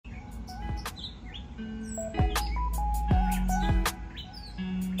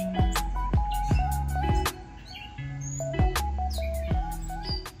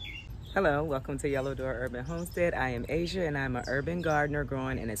Hello, welcome to Yellow Door Urban Homestead. I am Asia and I'm an urban gardener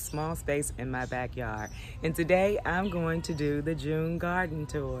growing in a small space in my backyard. And today I'm going to do the June garden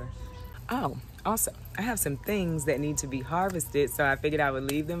tour. Oh, also, I have some things that need to be harvested, so I figured I would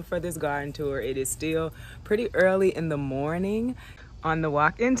leave them for this garden tour. It is still pretty early in the morning. On the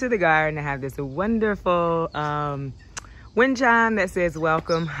walk into the garden, I have this wonderful wind chime that says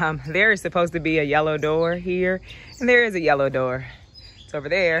welcome. There is supposed to be a yellow door here, and there is a yellow door. It's over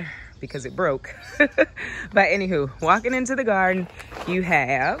there because it broke. But anywho, walking into the garden, you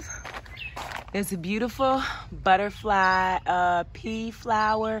have this beautiful butterfly pea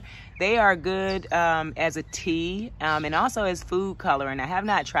flower. They are good as a tea and also as food coloring. I have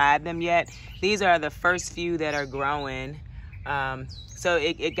not tried them yet. These are the first few that are growing. So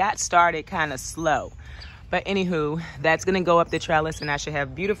it got started kind of slow. But anywho, that's gonna go up the trellis and I should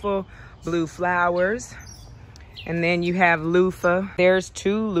have beautiful blue flowers. And then you have loofah. There's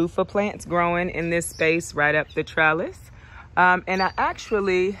 2 loofah plants growing in this space right up the trellis. And I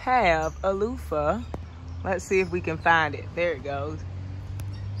actually have a loofah. Let's see if we can find it. There it goes.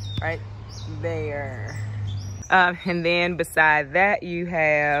 Right there. And then beside that, you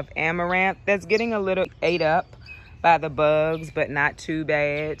have amaranth that's getting a little ate up by the bugs, but not too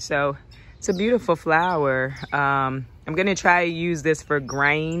bad. So it's a beautiful flower. I'm gonna try to use this for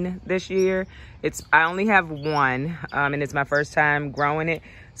grain this year. I only have one, and it's my first time growing it.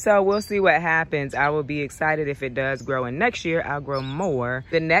 So we'll see what happens. I will be excited if it does grow, and next year I'll grow more.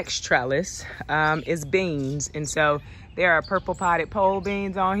 The next trellis is beans, and so there are purple potted pole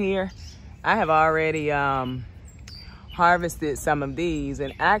beans on here. I have already harvested some of these,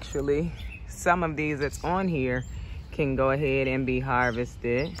 and actually some of these that's on here can go ahead and be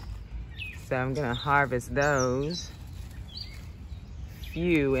harvested. So I'm gonna harvest those.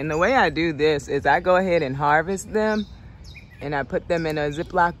 And the way I do this is I go ahead and harvest them and I put them in a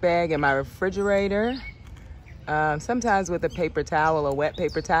Ziploc bag in my refrigerator, sometimes with a paper towel, a wet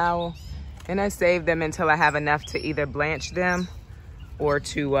paper towel, and I save them until I have enough to either blanch them or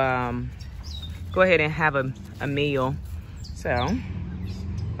to go ahead and have a meal. So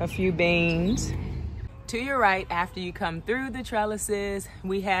a few beans. To your right, after you come through the trellises,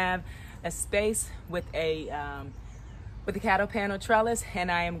 we have a space with a cattle panel trellis, and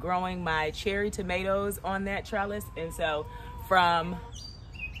I am growing my cherry tomatoes on that trellis. And so from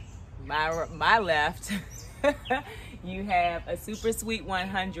my left, you have a super sweet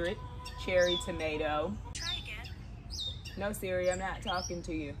 100 cherry tomato. Try again. No, Siri, I'm not talking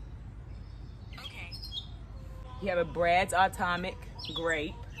to you. Okay. You have a Brad's Atomic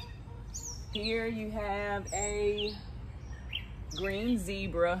grape. Here you have a green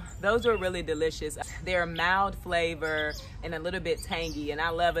zebra. Those are really delicious. They're a mild flavor and a little bit tangy, and I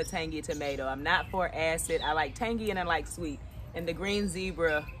love a tangy tomato. I'm not for acid. I like tangy and I like sweet. And the green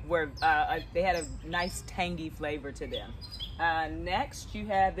zebra they had a nice tangy flavor to them. Next, you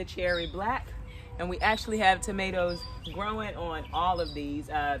have the cherry black, and we actually have tomatoes growing on all of these.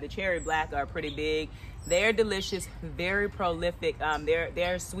 The cherry black are pretty big. They're delicious, very prolific.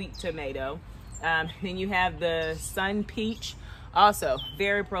 They're sweet tomato. Then you have the sun peach. Also,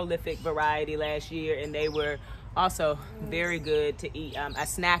 very prolific variety last year, and they were also very good to eat. I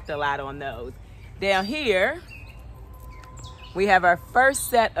snacked a lot on those. Down here, we have our first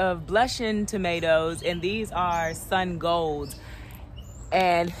set of blushing tomatoes, and these are sun golds.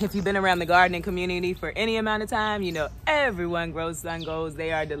 And if you've been around the gardening community for any amount of time, you know everyone grows sun golds.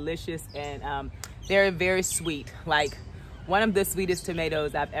 They are delicious, and they're very sweet, like one of the sweetest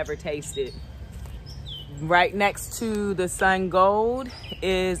tomatoes I've ever tasted. Right next to the sun gold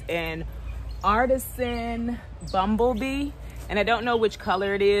is an artisan bumblebee, and I don't know which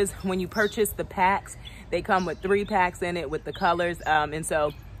color it is. When you purchase the packs, they come with 3 packs in it with the colors, and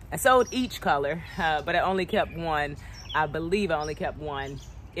so I sold each color, but I only kept one. I believe I only kept one.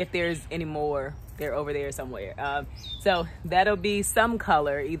 If there's any more, they're over there somewhere. So that'll be some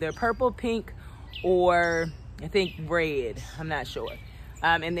color, either purple, pink, or I think red. I'm not sure.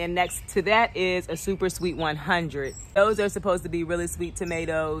 And then next to that is a super sweet 100. Those are supposed to be really sweet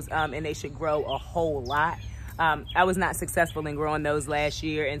tomatoes, and they should grow a whole lot. I was not successful in growing those last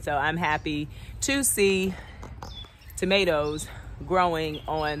year, and so I'm happy to see tomatoes growing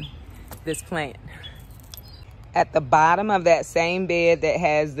on this plant. At the bottom of that same bed that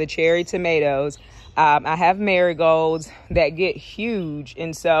has the cherry tomatoes, I have marigolds that get huge,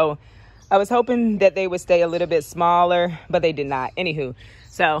 and so I was hoping that they would stay a little bit smaller, but they did not. Anywho,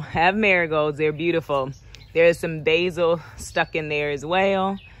 so I have marigolds. They're beautiful. There's some basil stuck in there as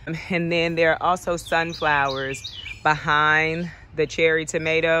well. And then there are also sunflowers behind the cherry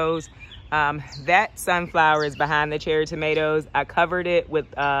tomatoes. That sunflower is behind the cherry tomatoes. I covered it with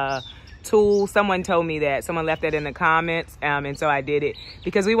tulle. Someone told me that. Someone left that in the comments, and so I did it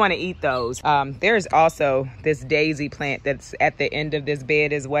because we want to eat those. There's also this daisy plant that's at the end of this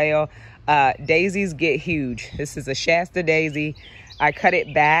bed as well. Daisies get huge. This is a Shasta daisy. I cut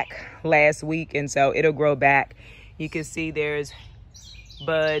it back last week, and so it'll grow back. You can see there's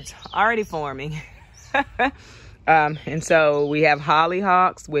buds already forming. And so we have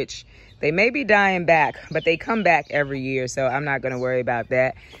hollyhocks, which they may be dying back, but they come back every year, so I'm not going to worry about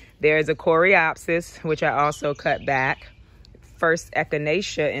that. There's a coreopsis, which I also cut back. First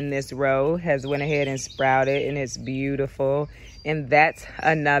echinacea in this row has went ahead and sprouted, and it's beautiful. And that's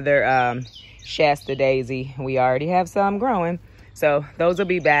another Shasta daisy. We already have some growing, so those will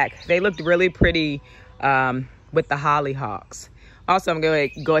be back. They looked really pretty with the hollyhocks. Also, I'm going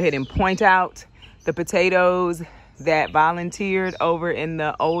to go ahead and point out the potatoes that volunteered over in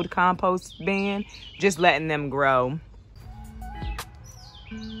the old compost bin, just letting them grow.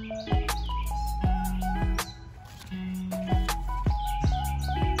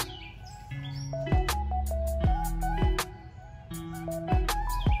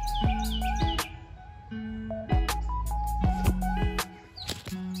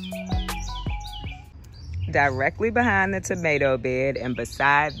 Directly behind the tomato bed and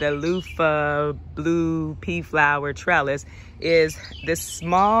beside the loofah blue pea flower trellis is this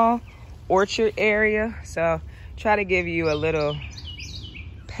small orchard area. So try to give you a little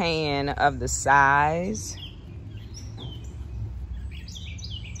pan of the size.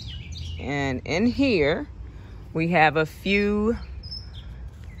 And in here we have a few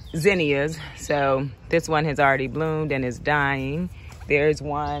zinnias. So this one has already bloomed and is dying. There's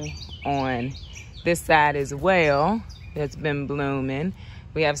one on this side as well that's been blooming.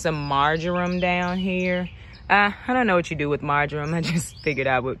 We have some marjoram down here. I don't know what you do with marjoram. I just figured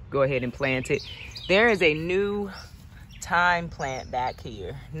I would go ahead and plant it. There is a new thyme plant back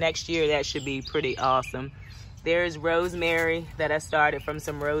here. Next year that should be pretty awesome. There's rosemary that I started from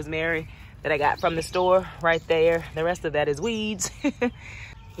some rosemary that I got from the store right there. The rest of that is weeds.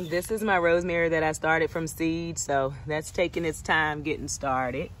 This is my rosemary that I started from seeds, so that's taking its time getting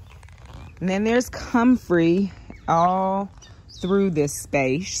started. And then there's comfrey all through this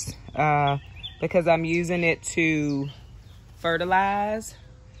space because I'm using it to fertilize.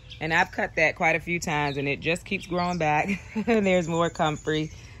 And I've cut that quite a few times and it just keeps growing back. And there's more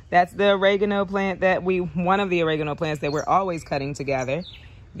comfrey. That's the oregano plant that one of the oregano plants that we're always cutting together.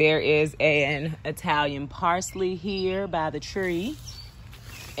 There is an Italian parsley here by the tree.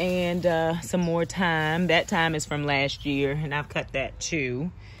 And some more thyme. That thyme is from last year and I've cut that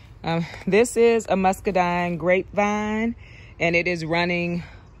too. This is a muscadine grapevine, and it is running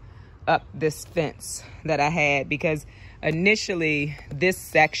up this fence that I had because initially this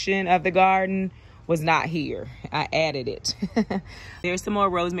section of the garden was not here. I added it. There's some more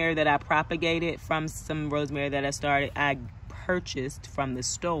rosemary that I propagated from some rosemary that I purchased from the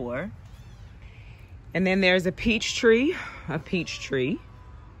store. And then there's a peach tree, an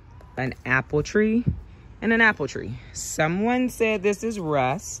apple tree, and an apple tree. Someone said this is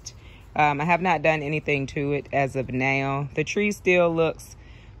rust. I have not done anything to it as of now. The tree still looks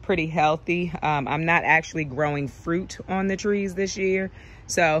pretty healthy. I'm not actually growing fruit on the trees this year,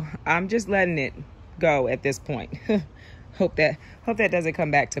 so I'm just letting it go at this point. Hope that doesn't come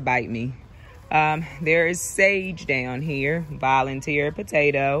back to bite me. There is sage down here, volunteer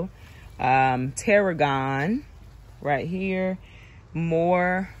potato, tarragon right here,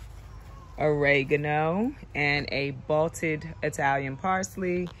 more oregano, and a bolted Italian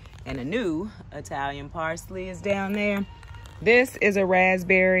parsley, and a new Italian parsley is down there. This is a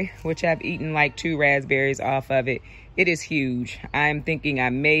raspberry, which I've eaten like 2 raspberries off of it. It is huge. I'm thinking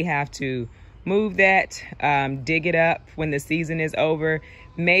I may have to move that, dig it up when the season is over,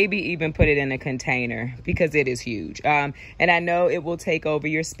 maybe even put it in a container because it is huge. And I know it will take over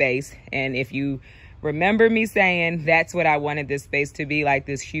your space. And if you remember me saying that's what I wanted this space to be, like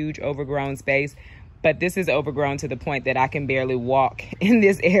this huge overgrown space, but this is overgrown to the point that I can barely walk in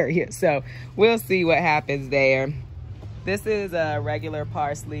this area. So we'll see what happens there. This is a regular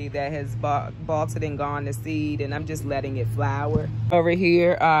parsley that has bolted and gone to seed, and I'm just letting it flower. Over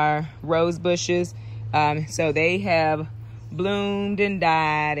here are rose bushes. So they have bloomed and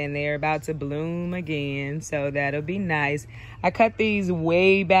died, and they're about to bloom again. So that'll be nice. I cut these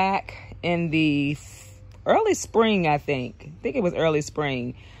way back in the early spring, I think. I think it was early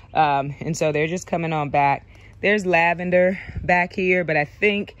spring. And so they're just coming on back. There's lavender back here, but I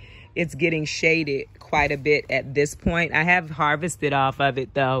think it's getting shaded quite a bit at this point. I have harvested off of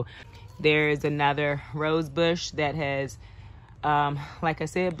it though. There's another rose bush that has, like I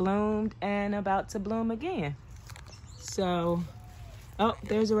said, bloomed and about to bloom again. So, oh,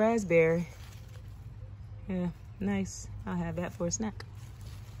 there's a raspberry. Yeah, nice. I'll have that for a snack.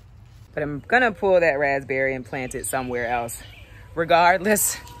 But I'm gonna pull that raspberry and plant it somewhere else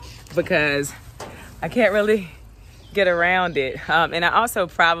regardless, because I can't really get around it. And I also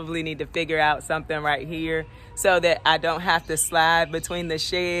probably need to figure out something right here so that I don't have to slide between the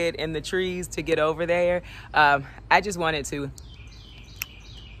shed and the trees to get over there. I just wanted to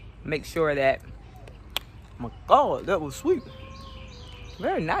make sure that, oh my God, that was sweet.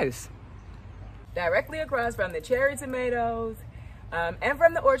 Very nice. Directly across from the cherry tomatoes and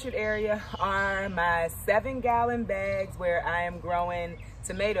from the orchard area are my 7-gallon bags where I am growing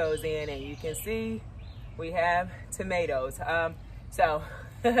tomatoes in, and you can see we have tomatoes. So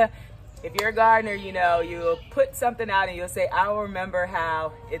if you're a gardener, you know, you'll put something out and you'll say, I'll remember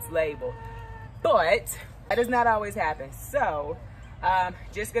how it's labeled. But that does not always happen. So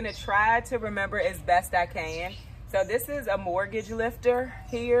just gonna try to remember as best I can. So this is a mortgage lifter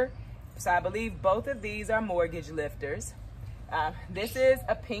here. So I believe both of these are mortgage lifters. This is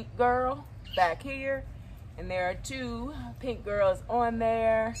a pink girl back here, and there are 2 pink girls on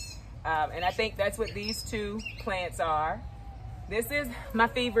there. And I think that's what these 2 plants are. This is my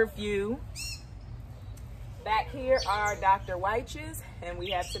feverfew. Back here are Dr. Weich's, and we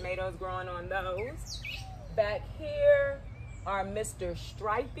have tomatoes growing on those. Back here are Mr.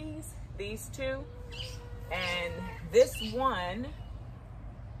 Stripies, these 2. And this one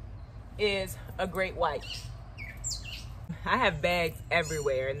is a great white. I have bags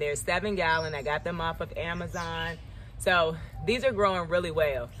everywhere, and they're 7-gallon. I got them off of Amazon. So these are growing really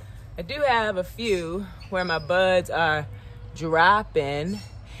well. I do have a few where my buds are dropping,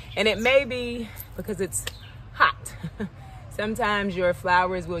 and it may be because it's hot. Sometimes your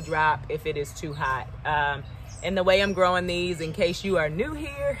flowers will drop if it is too hot. And the way I'm growing these, in case you are new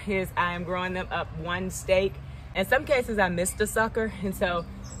here, is I am growing them up 1 stake. In some cases I missed a sucker, and so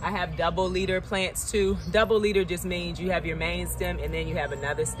I have double leader plants too. Double leader just means you have your main stem and then you have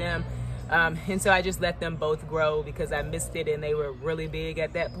another stem. And so I just let them both grow because I missed it and they were really big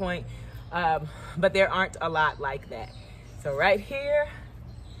at that point. But there aren't a lot like that. So right here,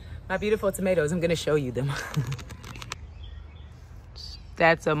 my beautiful tomatoes, I'm gonna show you them.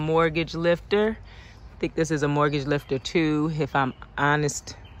 That's a mortgage lifter. I think this is a mortgage lifter too, if I'm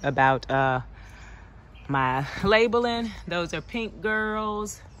honest about my labeling. Those are pink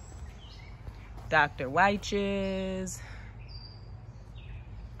girls, Dr. Weich's.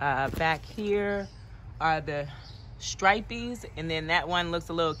 Back here are the stripies, and then that one looks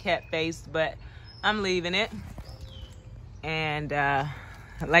a little cat-faced, but I'm leaving it. And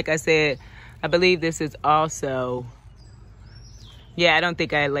like I said, I believe this is also, yeah, I don't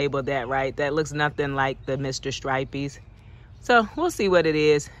think I labeled that right. That looks nothing like the Mr. Stripies. So we'll see what it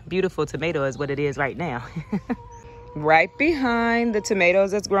is. Beautiful tomato is what it is right now. Right behind the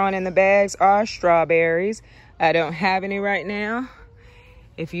tomatoes that's growing in the bags are strawberries. I don't have any right now.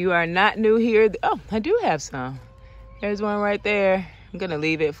 If you are not new here, oh, I do have some. There's one right there. I'm gonna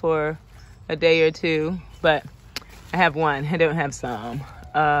leave it for a day or two, but I have one. I don't have some.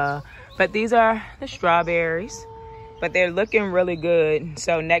 But these are the strawberries, but they're looking really good.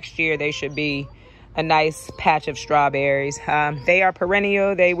 So next year they should be a nice patch of strawberries. They are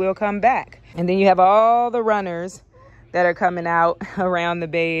perennial, they will come back. And then you have all the runners that are coming out around the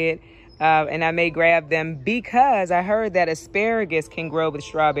bed. And I may grab them because I heard that asparagus can grow with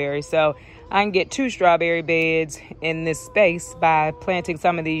strawberries. So I can get 2 strawberry beds in this space by planting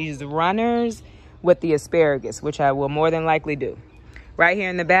some of these runners with the asparagus, which I will more than likely do. Right here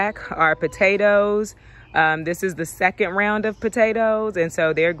in the back are potatoes. This is the 2nd round of potatoes, and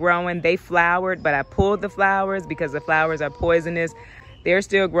so they're growing. They flowered, but I pulled the flowers because the flowers are poisonous. They're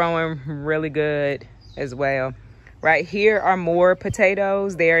still growing really good as well. Right here are more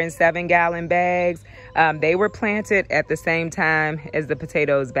potatoes. They're in 7-gallon bags. They were planted at the same time as the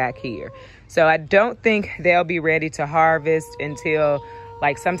potatoes back here. So I don't think they'll be ready to harvest until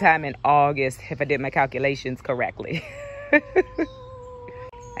like sometime in August, if I did my calculations correctly.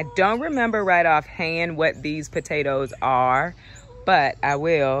 I don't remember right offhand what these potatoes are, but I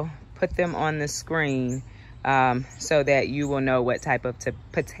will put them on the screen so that you will know what type of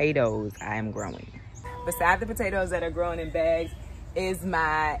potatoes I am growing. Beside the potatoes that are grown in bags is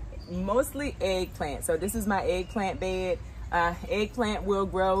my mostly eggplant. So this is my eggplant bed. Eggplant will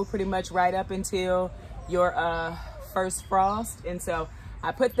grow pretty much right up until your first frost. And so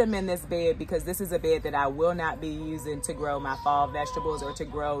I put them in this bed because this is a bed that I will not be using to grow my fall vegetables or to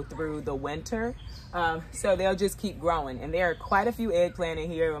grow through the winter. So they'll just keep growing. And there are quite a few eggplant in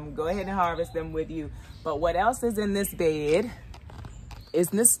here. I'm gonna go ahead and harvest them with you. But what else is in this bed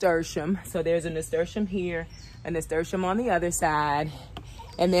is nasturtium. So there's a nasturtium here, a nasturtium on the other side,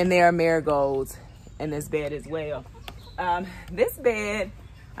 and then there are marigolds in this bed as well. This bed,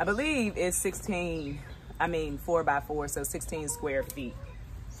 I believe, is 4 by 4, so 16 square feet.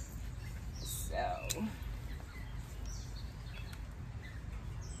 So,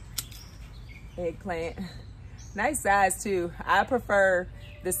 eggplant, nice size too. I prefer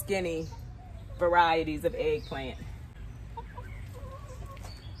the skinny varieties of eggplant.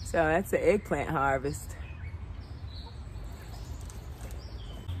 So that's the eggplant harvest.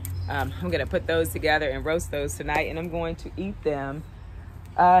 I'm gonna put those together and roast those tonight, and I'm going to eat them.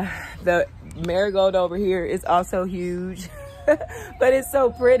 The marigold over here is also huge, but it's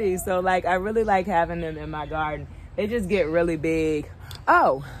so pretty. So like, I really like having them in my garden. They just get really big.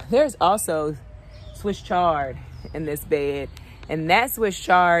 Oh, there's also Swiss chard in this bed, and that Swiss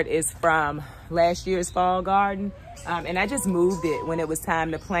chard is from last year's fall garden. And I just moved it when it was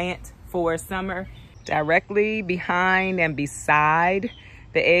time to plant for summer. Directly behind and beside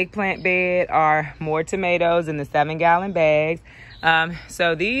the eggplant bed are more tomatoes in the 7-gallon bags.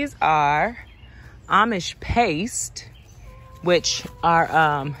 So these are Amish paste, which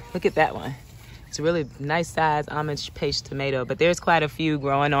are, look at that one. It's a really nice size Amish paste tomato, but there's quite a few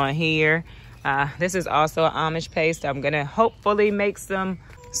growing on here. This is also Amish paste. I'm gonna hopefully make some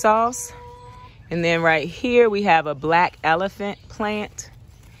sauce. And then right here we have a black elephant plant.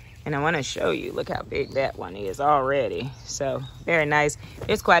 And I wanna show you, look how big that one is already. So very nice.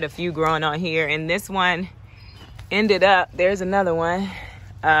 There's quite a few growing on here. And this one ended up, there's another one,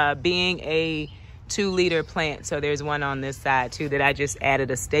 being a 2-liter plant. So there's one on this side too that I just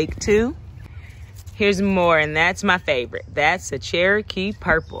added a stake to. Here's more, and that's my favorite. That's a Cherokee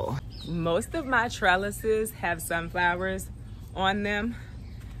purple. Most of my trellises have sunflowers on them.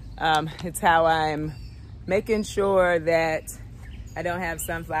 It's how I'm making sure that I don't have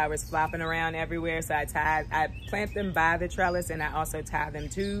sunflowers flopping around everywhere. So I plant them by the trellis, and I also tie them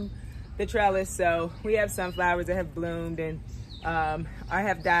to the trellis. So we have sunflowers that have bloomed and or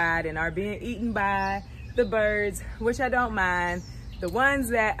have died and are being eaten by the birds, which I don't mind. The ones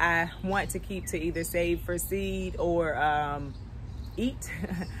that I want to keep to either save for seed or eat,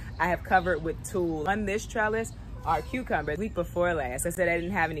 I have covered with tulle. On this trellis are cucumbers. Week before last, I said I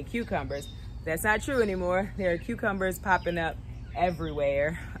didn't have any cucumbers. That's not true anymore. There are cucumbers popping up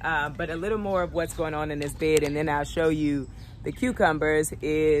everywhere. But a little more of what's going on in this bed, and then I'll show you the cucumbers.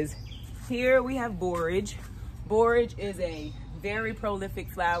 Is here we have borage. Borage is a very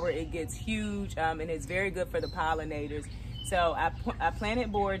prolific flower. It gets huge, and it's very good for the pollinators. So I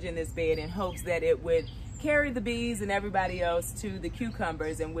planted borage in this bed in hopes that it would carry the bees and everybody else to the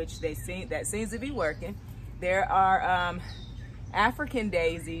cucumbers, in which that seems to be working. There are African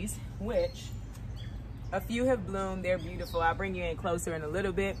daisies, which a few have bloomed. They're beautiful. I'll bring you in closer in a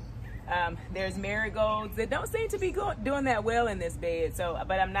little bit. There's marigolds that don't seem to be doing that well in this bed,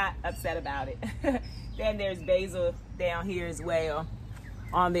 but I'm not upset about it. Then there's basil down here as well.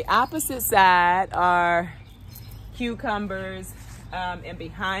 On the opposite side are cucumbers, and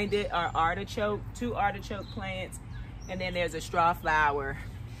behind it are two artichoke plants, and then there's a straw flower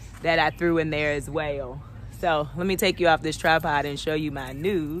that I threw in there as well. So let me take you off this tripod and show you my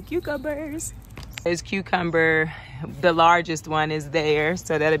new cucumbers. There's cucumber, the largest one is there,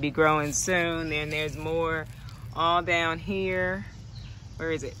 so that'll be growing soon. Then there's more all down here.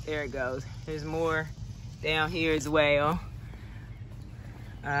 Where is it? There it goes. There's more down here as well.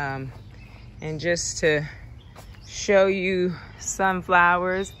 And just to show you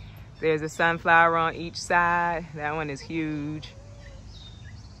sunflowers, there's a sunflower on each side. That one is huge,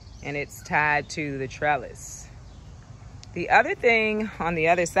 and it's tied to the trellis. The other thing on the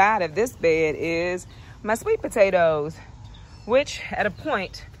other side of this bed is my sweet potatoes, which at a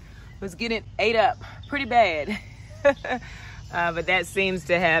point was getting ate up pretty bad. But that seems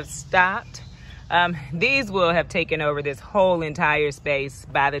to have stopped. These will have taken over this whole entire space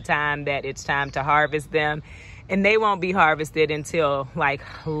by the time that it's time to harvest them. And they won't be harvested until like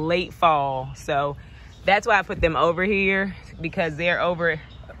late fall. So that's why I put them over here, because they're over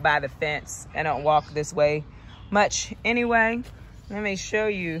by the fence. I don't walk this way much anyway. Let me show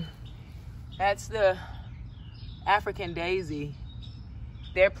you. That's the African daisy.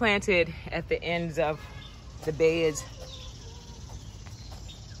 They're planted at the ends of the beds.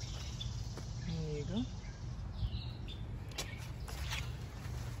 There you go.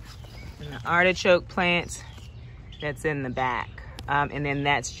 And the artichoke plant that's in the back. And then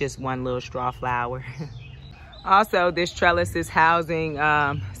that's just one little straw flower. Also, this trellis is housing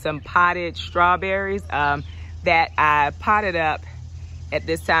some potted strawberries that I potted up at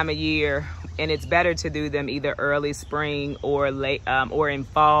this time of year, and it's better to do them either early spring or late or in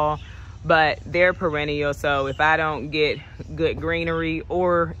fall, but they're perennial, so if I don't get good greenery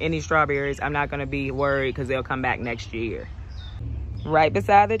or any strawberries, I'm not going to be worried because they'll come back next year. Right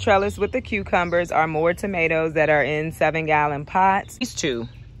beside the trellis with the cucumbers are more tomatoes that are in 7-gallon pots. These two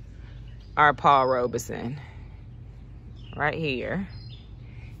are Paul Robeson right here,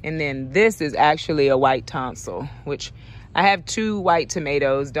 and then this is actually a white tonsil, which I have 2 white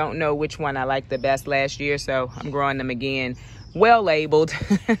tomatoes. Don't know which one I liked the best last year, so I'm growing them again. Well labeled,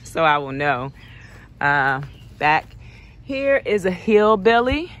 so I will know. Back here is a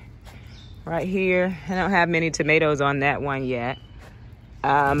hillbilly. Right here, I don't have many tomatoes on that one yet.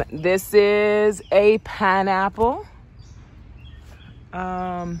 This is a pineapple.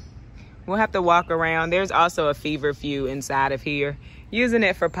 We'll have to walk around. There's also a feverfew inside of here, using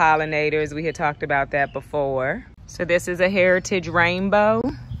it for pollinators. We had talked about that before. So this is a heritage rainbow.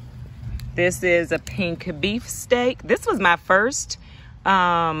 This is a pink beefsteak. This was my first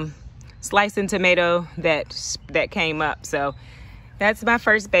slicing tomato that came up. So that's my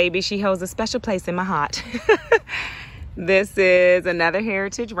first baby. She holds a special place in my heart. This is another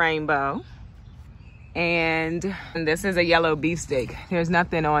heritage rainbow. And this is a yellow beefsteak. There's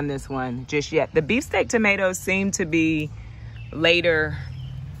nothing on this one just yet. The beefsteak tomatoes seem to be later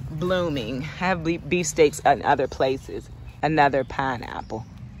blooming. I have beefsteaks in other places. Another pineapple.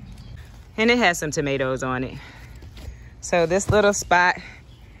 And it has some tomatoes on it. So this little spot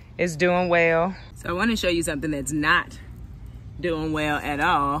is doing well. So I want to show you something that's not doing well at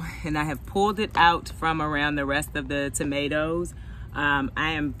all. And I have pulled it out from around the rest of the tomatoes. I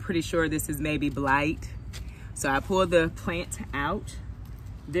am pretty sure this is maybe blight. So I pulled the plant out.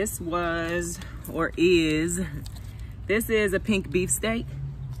 This is a pink beefsteak.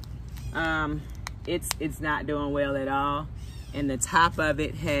 It's not doing well at all. And the top of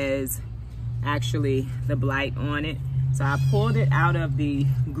it has actually the blight on it. So I pulled it out of the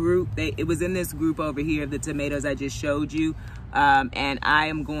group. It was in this group over here, the tomatoes I just showed you. And I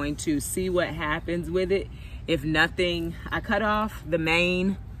am going to see what happens with it. If nothing, I cut off the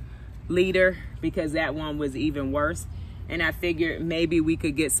main leader because that one was even worse. And I figured maybe we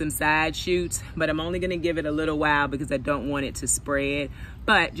could get some side shoots, but I'm only gonna give it a little while because I don't want it to spread.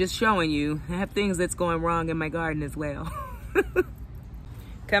 But just showing you, I have things that's going wrong in my garden as well.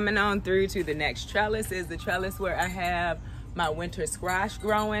 Coming on through to the next trellis is the trellis where I have my winter squash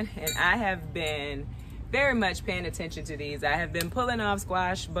growing, and I have been very much paying attention to these. I have been pulling off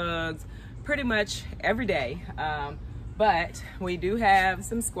squash bugs pretty much every day, but we do have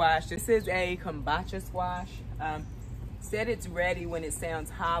some squash. This is a kombucha squash. Said it's ready when it sounds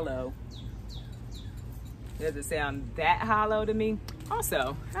hollow. Does it sound that hollow to me?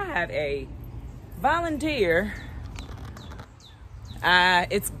 Also, I have a volunteer.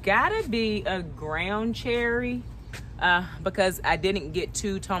 It's gotta be a ground cherry because I didn't get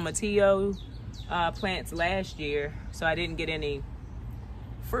 2 tomatillo plants last year, so I didn't get any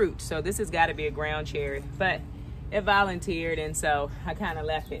fruit. So this has got to be a ground cherry, but it volunteered, and so I kind of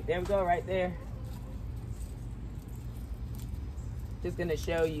left it. There we go, right there. Just gonna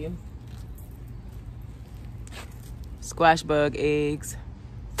show you squash bug eggs.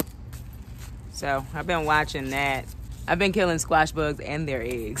 So I've been watching that. I've been killing squash bugs and their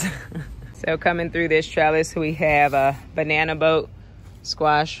eggs. So coming through this trellis, we have a banana boat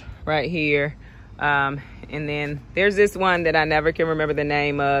squash right here. And then there's this one that I never can remember the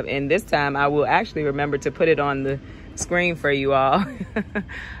name of, and this time I will actually remember to put it on the screen for you all.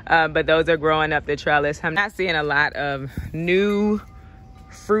 But those are growing up the trellis. I'm not seeing a lot of new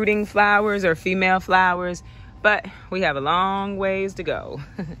fruiting flowers or female flowers, but we have a long ways to go.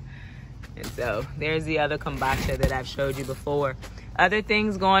 And so there's the other kombucha that I've showed you before. Other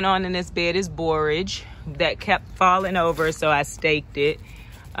things going on in this bed is borage that kept falling over, so I staked it.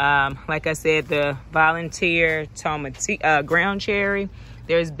 Like I said, the volunteer ground cherry.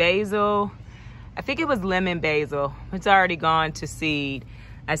 There's basil. I think it was lemon basil. It's already gone to seed.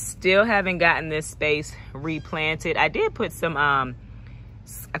 I still haven't gotten this space replanted. I did put some, I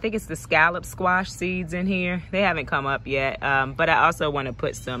think it's the scallop squash seeds in here. They haven't come up yet, but I also want to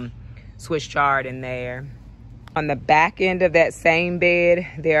put some Swiss chard in there. On the back end of that same bed,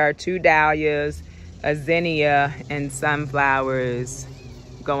 there are 2 dahlias, a zinnia, and sunflowers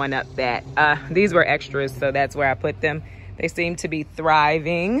going up that. These were extras, so that's where I put them. They seem to be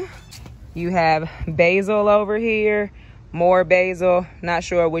thriving. You have basil over here, more basil, not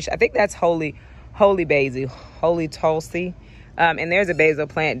sure which. I think that's holy basil, holy tulsi. And there's a basil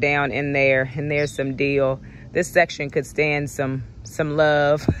plant down in there, and there's some dill. This section could stand some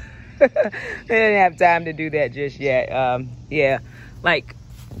love. I didn't have time to do that just yet. Yeah, like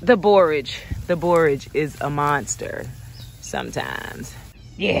the borage. The borage is a monster sometimes.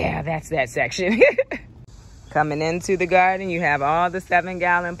 Yeah, that's that section. Coming into the garden, you have all the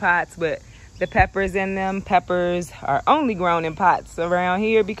 7-gallon pots with the peppers in them. Peppers are only grown in pots around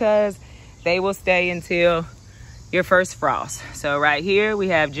here because they will stay until your first frost. So right here we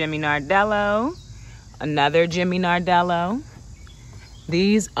have Jimmy Nardello, another Jimmy Nardello.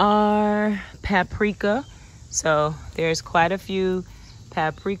 These are paprika. So there's quite a few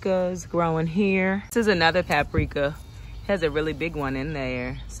paprikas growing here. This is another paprika. Has a really big one in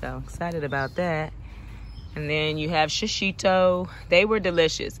there. So excited about that. And then you have shishito. They were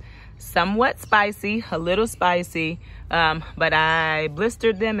delicious. Somewhat spicy, a little spicy, but I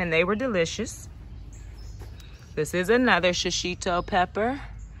blistered them and they were delicious. This is another shishito pepper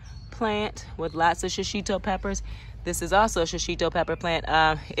plant with lots of shishito peppers. This is also a shishito pepper plant.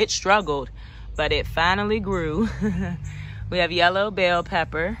 It struggled, but it finally grew. We have yellow bell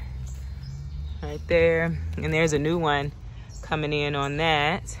pepper right there. And there's a new one coming in on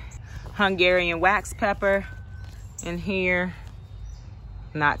that. Hungarian wax pepper in here.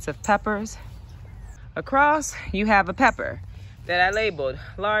 Lots of peppers. Across, you have a pepper that I labeled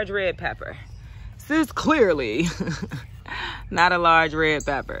large red pepper. This is clearly not a large red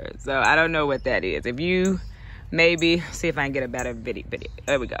pepper. So I don't know what that is. If you maybe, see if I can get a better video.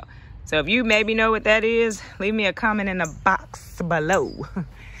 There we go. So if you maybe know what that is, leave me a comment in the box below.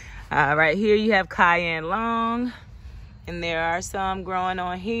 Right here you have cayenne long. And there are some growing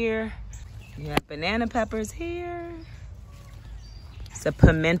on here. You have banana peppers here. It's a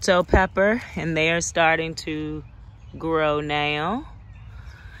pimento pepper, and they are starting to grow now.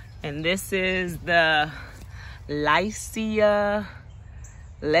 And this is the Lycia,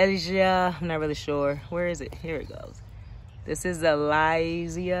 I'm not really sure. Where is it? Here it goes. This is the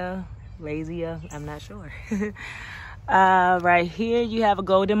Lycia, I'm not sure. Right here you have a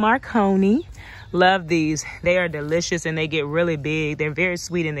golden Marconi. Love these. They are delicious and they get really big. They're very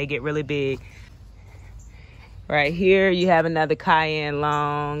sweet and they get really big. Right here you have another cayenne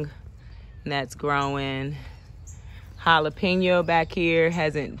long, and that's growing. Jalapeno back here,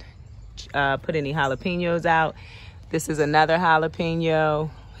 hasn't put any jalapenos out. This is another jalapeno.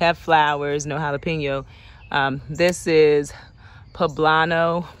 Have flowers, no jalapeno. This is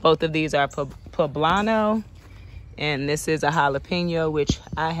poblano. Both of these are poblano. And this is a jalapeno, which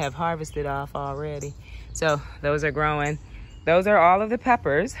I have harvested off already. So those are growing. Those are all of the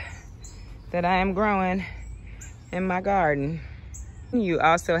peppers that I am growing in my garden. You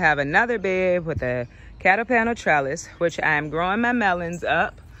also have another bed with a cattle panel trellis, which I am growing my melons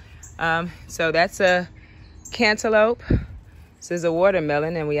up. So that's a cantaloupe. This is a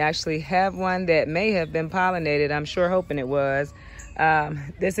watermelon, and we actually have one that may have been pollinated. I'm sure hoping it was.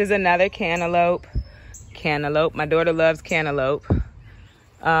 This is another cantaloupe. My daughter loves cantaloupe.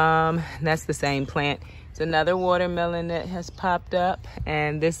 That's the same plant. It's another watermelon that has popped up,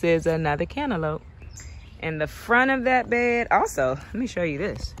 and this is another cantaloupe. In the front of that bed, also, let me show you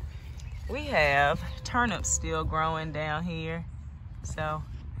this. We have turnips still growing down here. So,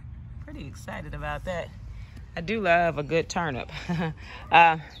 pretty excited about that. I do love a good turnip.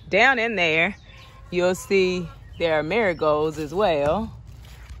 Down in there, you'll see there are marigolds as well.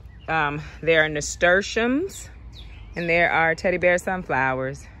 There are nasturtiums, and there are teddy bear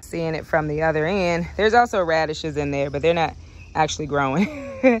sunflowers. Seeing it from the other end, there's also radishes in there, but they're not actually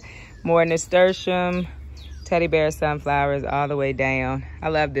growing. More nasturtium, teddy bear sunflowers all the way down. I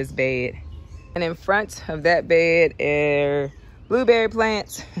love this bed. And in front of that bed are blueberry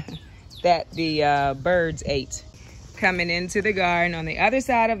plants that the birds ate. Coming into the garden, on the other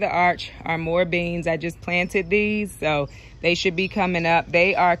side of the arch are more beans. I just planted these, so they should be coming up.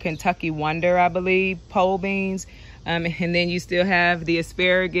 They are Kentucky Wonder, I believe, pole beans. And then you still have the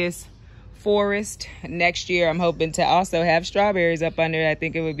asparagus forest. Next year, I'm hoping to also have strawberries up under it. I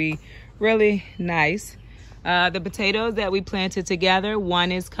think it would be really nice. The potatoes that we planted together,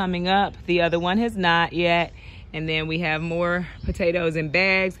 one is coming up, the other one has not yet. And then we have more potatoes in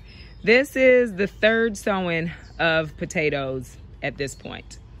bags. This is the third sowing of potatoes at this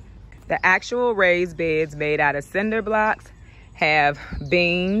point. The actual raised beds made out of cinder blocks have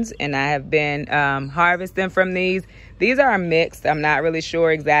beans, and I have been harvesting from these. These are mixed. I'm not really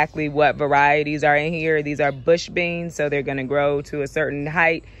sure exactly what varieties are in here. These are bush beans, so they're gonna grow to a certain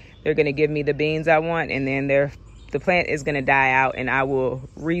height. They're gonna give me the beans I want, and then the plant is gonna die out and I will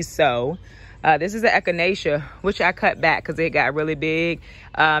re-sow. This is an echinacea, which I cut back because it got really big.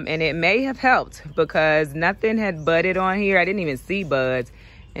 And it may have helped because nothing had budded on here. I didn't even see buds.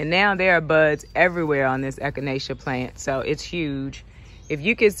 And now there are buds everywhere on this echinacea plant. So it's huge. If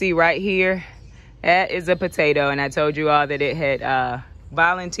you can see right here, that is a potato. And I told you all that it had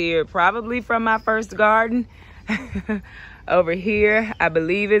volunteered probably from my first garden. Over here, I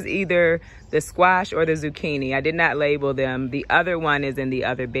believe is either the squash or the zucchini. I did not label them. The other one is in the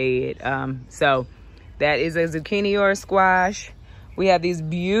other bed. So that is a zucchini or a squash. We have these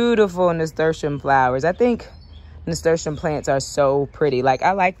beautiful nasturtium flowers. I think nasturtium plants are so pretty. Like,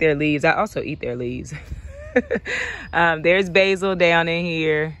 I like their leaves. I also eat their leaves. There's basil down in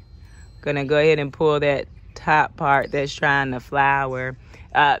here. Gonna go ahead and pull that top part that's trying to flower.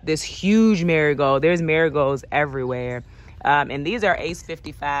 This huge marigold. There's marigolds everywhere. And these are Ace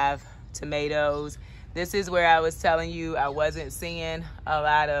 55 tomatoes. This is where I was telling you I wasn't seeing a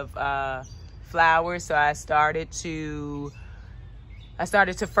lot of flowers, so I started to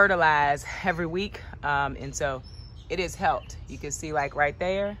fertilize every week, and so it has helped. You can see, like right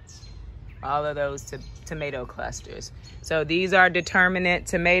there, all of those tomato clusters. So these are determinate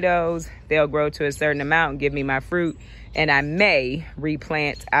tomatoes. They'll grow to a certain amount and give me my fruit, and I may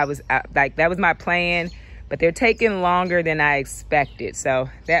replant. That was my plan, but they're taking longer than I expected, so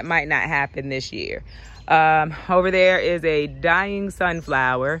that might not happen this year. Over there is a dying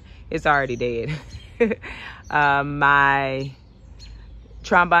sunflower. It's already dead. My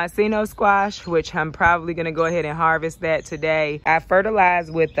tromboncino squash, which I'm probably gonna go ahead and harvest that today. I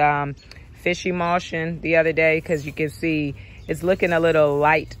fertilized with fish emulsion the other day because you can see it's looking a little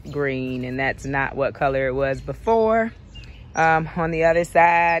light green, and that's not what color it was before. On the other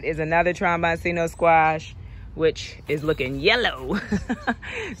side is another tromboncino squash, which is looking yellow.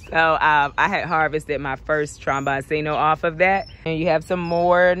 So I had harvested my first tromboncino off of that. And you have some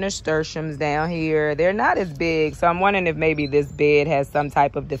more nasturtiums down here. They're not as big, so I'm wondering if maybe this bed has some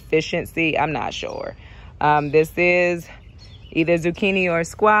type of deficiency. I'm not sure. This is either zucchini or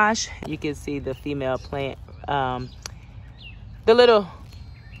squash. You can see the female plant, the little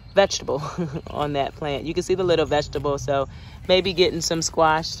vegetable on that plant. You can see the little vegetable, so maybe getting some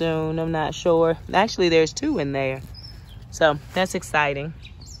squash soon. I'm not sure. Actually, there's two in there, so that's exciting.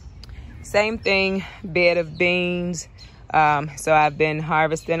 Same thing, bed of beans. So I've been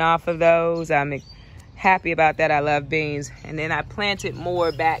harvesting off of those. I'm happy about that. I love beans. And then I planted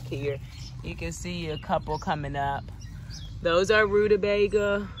more back here. You can see a couple coming up. Those are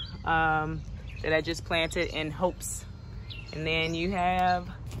rutabaga that I just planted in hopes. And then you have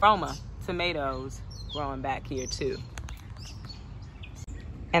Roma tomatoes growing back here too.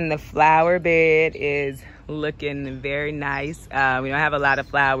 And the flower bed is looking very nice. We don't have a lot of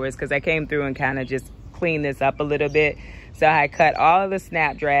flowers because I came through and kind of just cleaned this up a little bit. So I cut all of the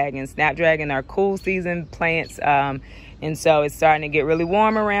snapdragon. Snapdragon are cool season plants. And so it's starting to get really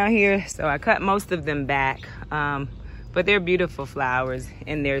warm around here. So I cut most of them back. But they're beautiful flowers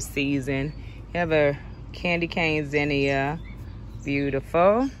in their season. You have a candy cane zinnia,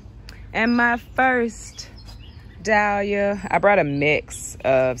 beautiful. And my first dahlia, I brought a mix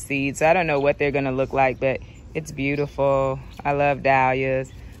of seeds, so I don't know what they're gonna look like, but it's beautiful. I love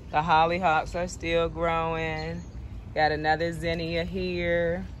dahlias. The hollyhocks are still growing. Got another zinnia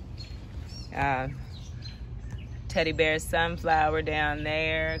here. Teddy bear sunflower down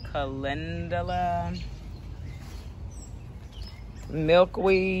there, calendula.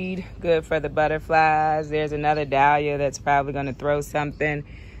 Milkweed, good for the butterflies. There's another dahlia that's probably gonna throw something.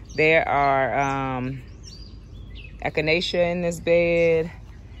 There are echinacea in this bed,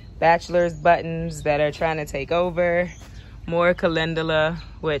 bachelor's buttons that are trying to take over, more calendula,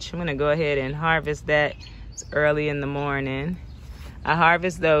 which I'm gonna go ahead and harvest that. It's early in the morning. I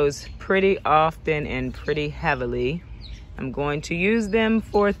harvest those pretty often and pretty heavily. I'm going to use them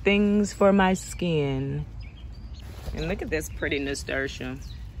for things for my skin. And look at this pretty nasturtium.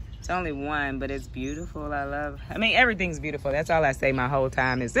 It's only one, but it's beautiful. I mean, everything's beautiful. That's all I say my whole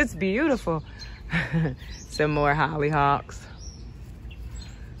time is it's beautiful. Some more hollyhocks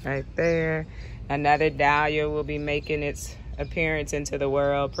right there. Another dahlia will be making its appearance into the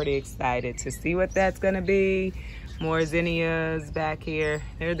world. Pretty excited to see what that's gonna be. More zinnias back here.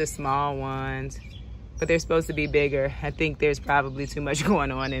 They're the small ones, but they're supposed to be bigger. I think there's probably too much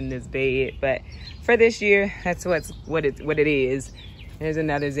going on in this bed, but for this year, that's what it is. There's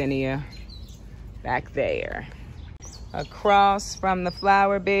another zinnia back there. Across from the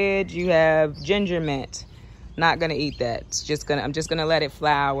flower bed, you have ginger mint. Not gonna eat that. I'm just gonna let it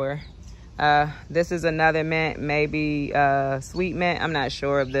flower. This is another mint, maybe sweet mint. I'm not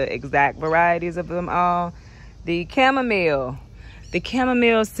sure of the exact varieties of them all. The chamomile. The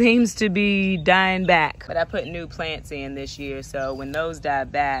chamomile seems to be dying back, but I put new plants in this year, so when those die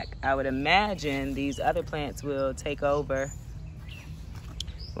back, I would imagine these other plants will take over.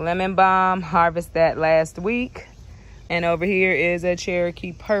 Lemon balm, harvest that last week. And over here is a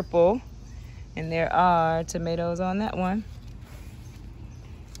Cherokee purple, and there are tomatoes on that one.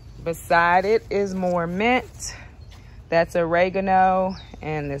 Beside it is more mint. That's oregano,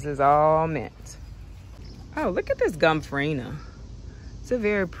 and this is all mint. Oh, look at this gomphrena. It's a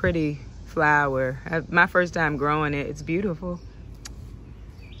very pretty flower. My first time growing it. It's beautiful.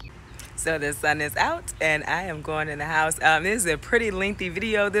 So the sun is out and I am going in the house. This is a pretty lengthy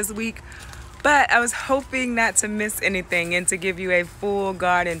video this week, but I was hoping not to miss anything and to give you a full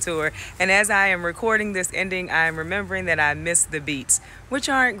garden tour. And as I am recording this ending, I am remembering that I missed the beets, which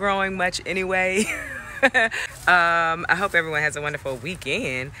aren't growing much anyway. I hope everyone has a wonderful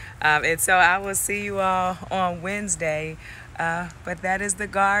weekend. And so I will see you all on Wednesday. But that is the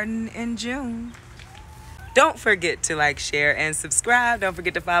garden in June. Don't forget to like, share, and subscribe. Don't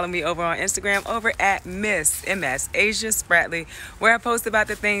forget to follow me over on Instagram over at Miss MS Asia Spratley, where I post about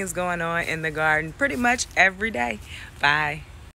the things going on in the garden pretty much every day. Bye.